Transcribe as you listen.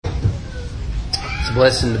It's a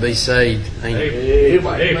blessing to be saved. Think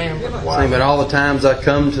about all the times I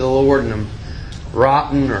come to the Lord and I'm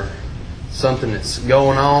rotten or something that's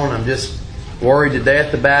going on. I'm just worried to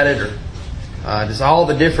death about it, or just all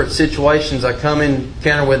the different situations I come in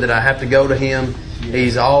encounter with that I have to go to Him.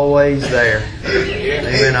 He's always there. Amen.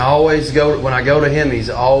 When I go to Him,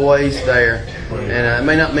 He's always there. And it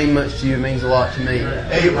may not mean much to you, it means a lot to me.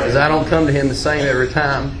 Because I don't come to Him the same every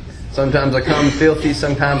time. Sometimes I come filthy,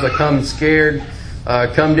 sometimes I come scared,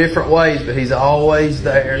 come different ways, but He's always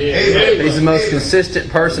there. He's the most consistent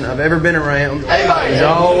person I've ever been around. He's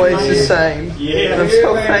always the same. And I'm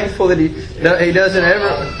so thankful that He doesn't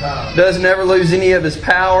ever lose any of His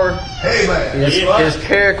power. His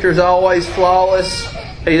character is always flawless.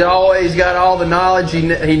 He's always got all the knowledge he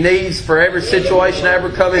needs for every situation I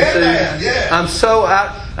ever come into.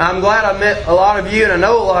 I'm glad I met a lot of you, and I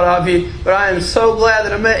know a lot of you, but I am so glad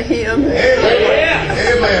that I met Him.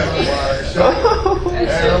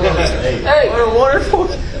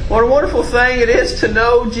 What a wonderful thing it is to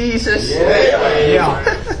know Jesus.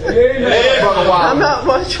 I'm not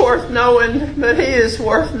much worth knowing, but He is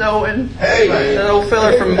worth knowing. That old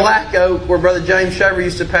fella from Black Oak, where Brother James Shaver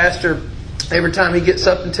used to pastor, every time he gets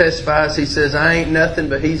up and testifies, he says, I ain't nothing,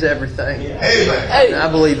 but He's everything. And I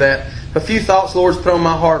believe that. A few thoughts the Lord's put on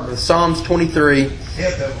my heart with Psalms 23.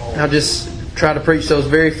 I'll just try to preach those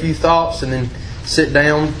very few thoughts and then sit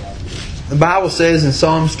down. The Bible says in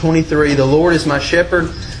Psalms 23, The Lord is my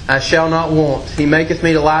shepherd, I shall not want. He maketh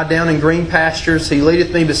me to lie down in green pastures. He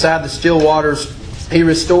leadeth me beside the still waters. He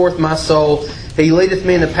restoreth my soul. He leadeth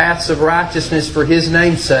me in the paths of righteousness for His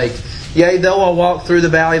name's sake. Yea, though I walk through the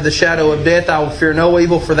valley of the shadow of death, I will fear no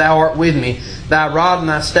evil, for Thou art with me. Thy rod and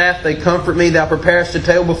Thy staff, they comfort me. Thou preparest a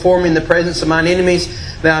table before me in the presence of mine enemies.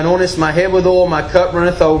 Thou anointest my head with oil, my cup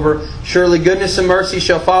runneth over. Surely goodness and mercy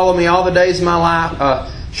shall follow me all the days of my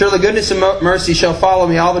life. Surely goodness and mercy shall follow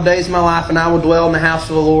me all the days of my life, and I will dwell in the house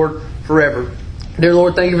of the Lord forever. Dear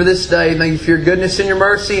Lord, thank You for this day. Thank You for Your goodness and Your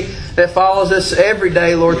mercy that follows us every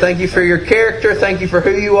day, Lord. Thank You for Your character. Thank You for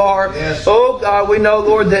who You are. Oh, God, we know,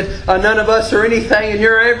 Lord, that none of us are anything and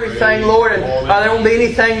You're everything, Lord. And there won't be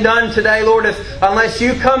anything done today, Lord, unless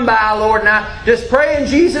You come by, Lord. And I just pray in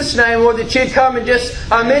Jesus' name, Lord, that You'd come and just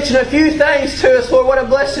mention a few things to us, Lord. What a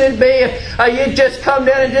blessing it'd be if You'd just come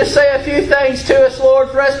down and just say a few things to us, Lord,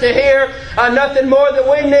 for us to hear. Nothing more that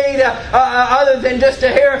we need other than just to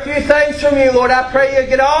hear a few things from You, Lord. I pray You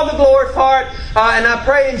get all the glory for it. And I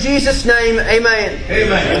pray in Jesus' name, Amen.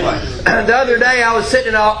 Amen. The other day I was sitting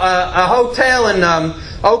in a hotel in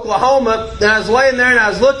Oklahoma, and I was laying there and I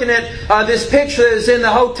was looking at this picture that was in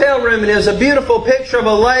the hotel room, and it was a beautiful picture of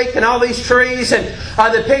a lake and all these trees, and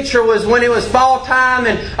the picture was when it was fall time,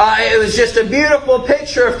 and it was just a beautiful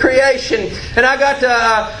picture of creation. And I got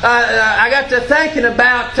to thinking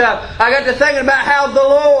about how the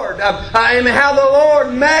Lord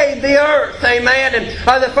made the earth, amen. And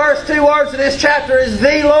the first two words of this chapter is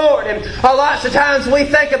the Lord. And lots of times we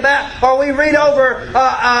think about, or we read over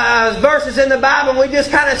verses in the Bible, and we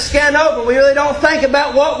just kind of scan over. We really don't think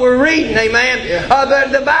about what we're reading, amen.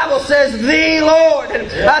 But the Bible says the Lord.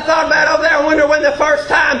 And I thought about over there, I wonder when the first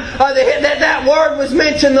time that word was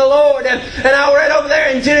mentioned, the Lord. And I read over there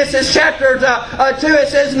in Genesis chapter 2, it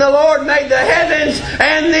says, and the Lord made the heavens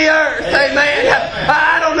and the earth, amen.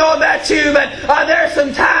 I don't know about you, but there's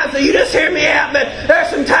some times that you just hear me out, but there's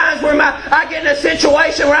some times where I get in a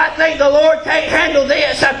situation where I think the Lord can't handle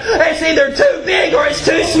this. It's either too big or it's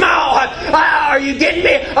too small. Are you getting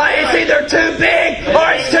me? It's either too big or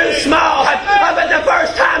it's too small. But the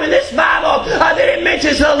first time in this Bible that it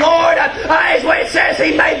mentions the Lord is when it says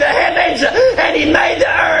He made the heavens and He made the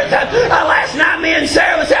earth. Last night me and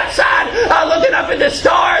Sarah was outside looking up at the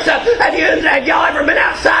stars. Have y'all ever been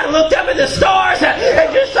outside and looked up at the stars and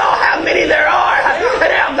just saw how many there are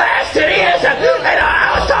and how vast it is? And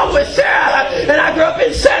I was talking with Sarah, and I grew up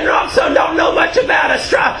in Sand Rock, so I don't know much about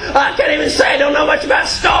I can't even say I don't know much about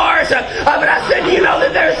stars. But I said, you know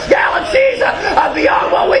that there's galaxies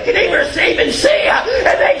beyond what we can even see,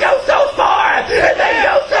 and they go so far, and they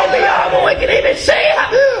go so beyond what we can even see.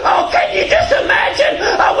 Oh, can you just imagine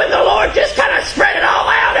when the Lord just kind of spread it all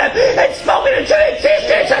out and spoke it into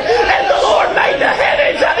existence, and the Lord made the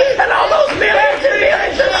heavens and all those millions and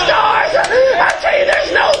millions of stars. I tell you,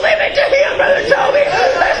 there's no limit to Him, Brother Toby.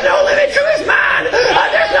 There's no limit to His mind.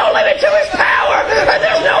 There's no limit to His power.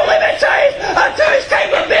 There's no limit to His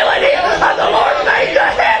capability. The Lord made the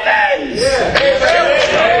heavens.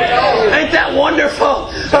 Ain't that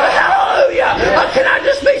wonderful? Hallelujah. Can I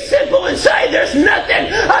just be simple and say there's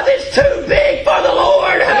nothing that's too big for the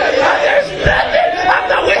Lord? There's nothing.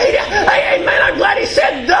 Amen. I'm glad He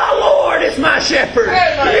said the Lord is my shepherd.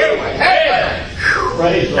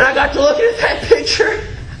 And I got to looking at that picture.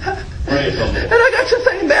 And I got to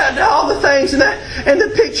thinking about all the things and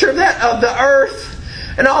the picture of the earth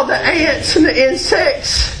and all the ants and the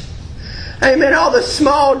insects. Amen. All the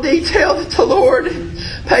small detail that the Lord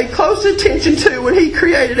paid close attention to when He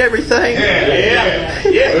created everything.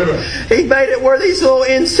 He made it where these little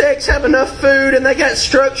insects have enough food and they got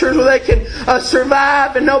structures where they can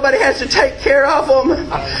survive and nobody has to take care of them.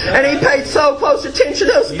 And He paid so close attention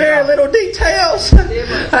to those very little details.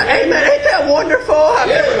 Amen. Ain't that wonderful?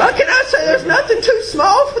 Can I say there's nothing too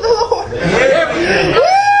small for the Lord? Woo!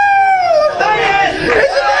 Isn't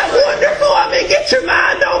that wonderful? I mean, get your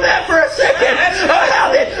mind on that for a second.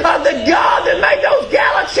 How the God that made those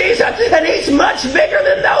galaxies, and He's much bigger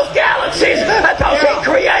than those galaxies because He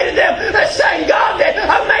created them. The same God that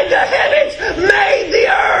made the heavens made the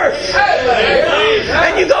earth.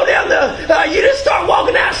 And you go down you just start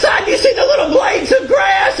walking outside and you see the little blades of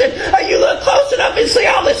grass and you look close enough and see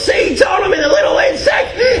all the seeds on them and the little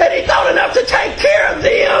insects, and He thought enough to take care of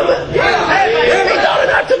them. He thought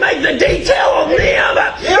enough to make the detail on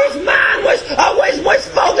them. His mind was always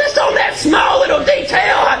focused on that small little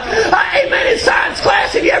detail. Amen. In science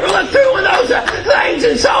class, have you ever looked through one of those things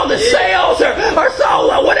and saw the cells or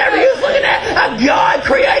saw whatever you was looking at? God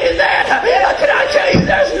created that. Can I tell you,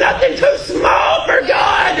 there's nothing too small for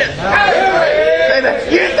God. Amen.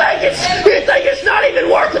 You think it's not even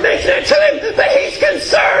worth mentioning to Him, but He's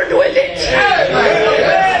concerned with it.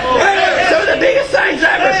 Some of the biggest things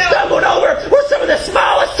I ever stumbled over were some of the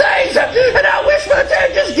smallest things, and I wish my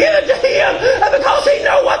dad just give it to Him because He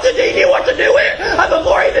knew what to do with it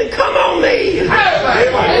before He even come on me.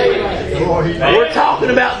 We're talking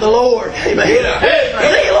about the Lord. Amen.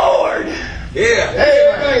 The Lord.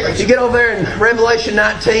 You get over there in Revelation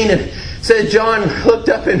 19 and it says John looked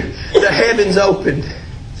up and the heavens opened.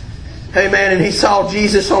 Amen. And he saw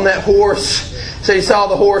Jesus on that horse. So he saw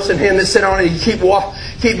the horse and Him that sat on it. You keep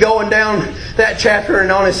going down that chapter,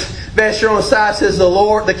 and on his vesture on the side says the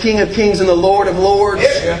Lord, the King of Kings and the Lord of Lords.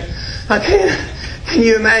 Can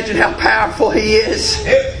you imagine how powerful He is?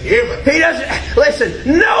 He doesn't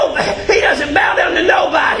He doesn't bow down to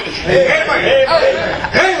nobody.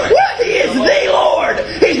 What? He is the Lord.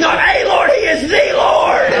 He's not a Lord. He is the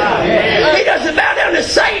Lord. He doesn't bow down to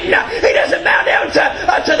Satan. He doesn't bow down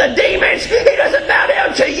to the demons. He doesn't bow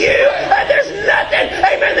down to you. There's nothing,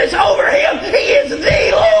 amen, that's over Him. He is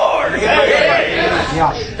the Lord.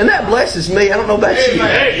 And that blesses me. I don't know about you.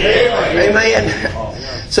 Amen.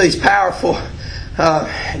 So He's powerful.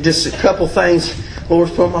 Just a couple things the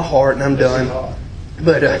Lord's put in my heart, and I'm done.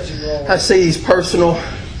 But I see He's personal.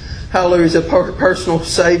 Hallelujah. He's a personal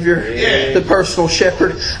Savior, the personal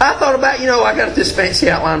Shepherd. I thought about, I got this fancy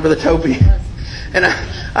outline, Brother Toby, and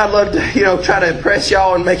I'd love to, try to impress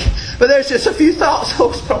y'all and but there's just a few thoughts the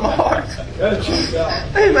Lord's put in my heart.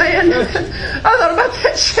 Amen. I thought about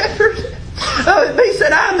that shepherd. He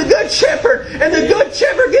said, I am the good shepherd, and the good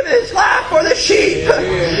shepherd giveth his life for the sheep.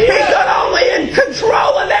 He's not only in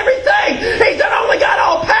control of everything. He's not only got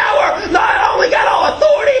all power, not only got all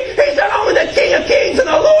authority. He's not only the King of Kings and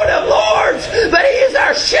the Lord of Lords, but He is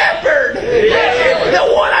our shepherd. The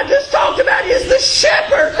one I just talked about is the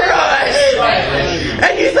shepherd for us.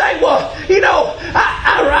 And you think, well,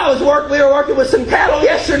 we were working with some cattle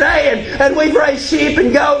yesterday, and we've raised sheep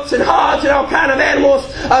and goats and hogs and all kind of animals.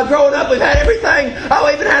 Growing up, we've had everything.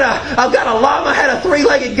 I've got a llama, had a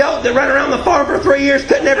 3-legged goat that ran around the farm for 3 years,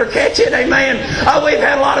 could never catch it. Amen. We've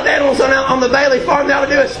had a lot of animals on the Bailey farm. They ought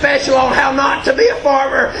to do a special on how not to be a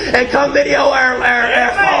farmer and come video our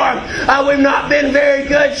farm. We've not been very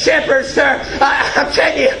good shepherds, sir. I'm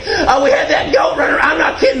telling you, we had that goat running around. I'm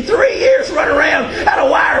not kidding. 3 years running around, had a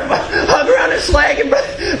wire hung around its leg, and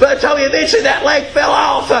Brother Toby, eventually that leg fell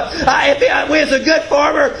off. We was a good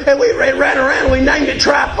farmer, and we ran around and we named it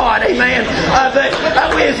Tripod. Amen.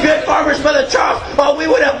 But we as good farmers, Brother Charles, we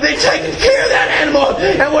would have been taking care of that animal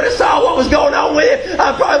and would have saw what was going on with it.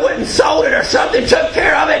 Probably wouldn't have sold it or something, took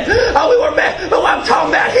care of it. We were back. But what I'm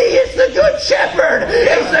talking about, He is the good shepherd.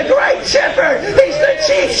 He's the great shepherd. He's the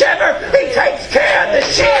chief shepherd. He takes care of the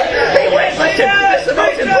sheep. Listen, that's the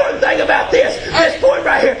most important thing about this point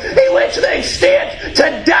right here. He went to the extent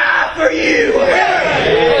to die for you.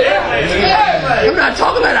 I'm not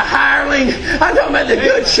talking about a hireling. I'm talking about the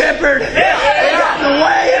good shepherd. He got in the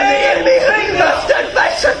way of the enemy. Stood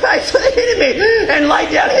face to face with the enemy and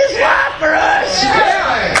laid down His life for us.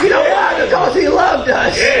 You know why? Because He loved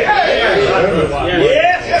us.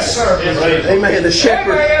 Yes, sir. Amen. The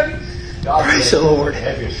shepherd. Praise the Lord.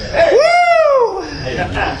 Woo!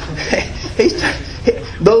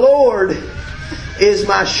 The Lord is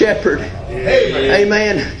my shepherd.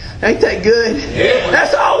 Amen. Ain't that good?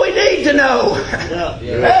 That's all we need. need to know.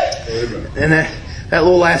 And that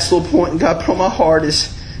little last little point God put on my heart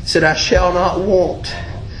said, I shall not want.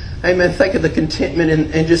 Amen. Think of the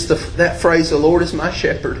contentment in just that phrase, the Lord is my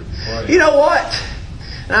shepherd. Right. You know what?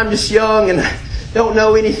 And I'm just young and don't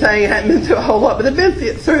know anything. I haven't been through a whole lot, but I've been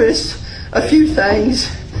through this a few things.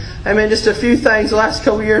 Amen. Just a few things. The last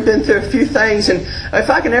couple of years I've bbeen through a few things. And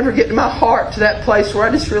if I can ever get my heart to that place where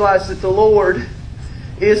I just realize that the Lord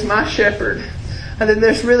is my shepherd, and then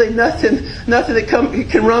there's really nothing that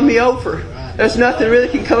can run me over. There's nothing really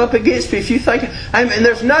can come up against me. If you think, and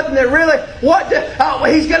there's nothing that really,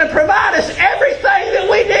 He's going to provide us everything that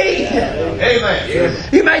we need.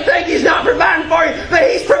 Amen. You may think He's not providing for you, but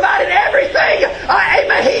He's provided everything.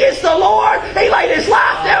 Amen. He is the Lord. He laid His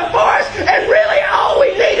life down for us, and really all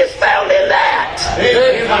we need is found in that.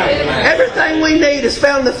 Amen. Everything we need is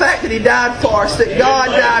found in the fact that He died for us, that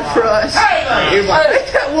God died for us. Amen.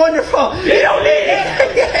 Isn't that wonderful? You don't need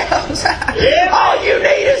anything else. All you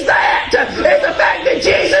need is that. It's the fact that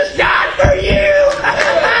Jesus died for you.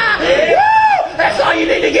 That's all you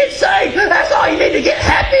need to get saved. That's all you need to get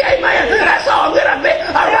happy. Amen. That's all I'm going to be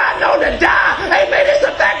riding on to die. Amen. It's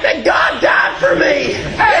the fact that God died for me.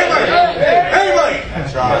 Amen.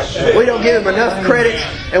 We don't give Him enough credit,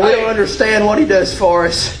 and we don't understand what He does for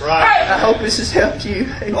us. I hope this has helped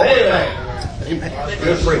you. Amen. Amen.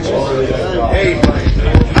 Good preaching.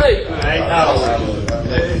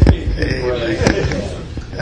 Amen.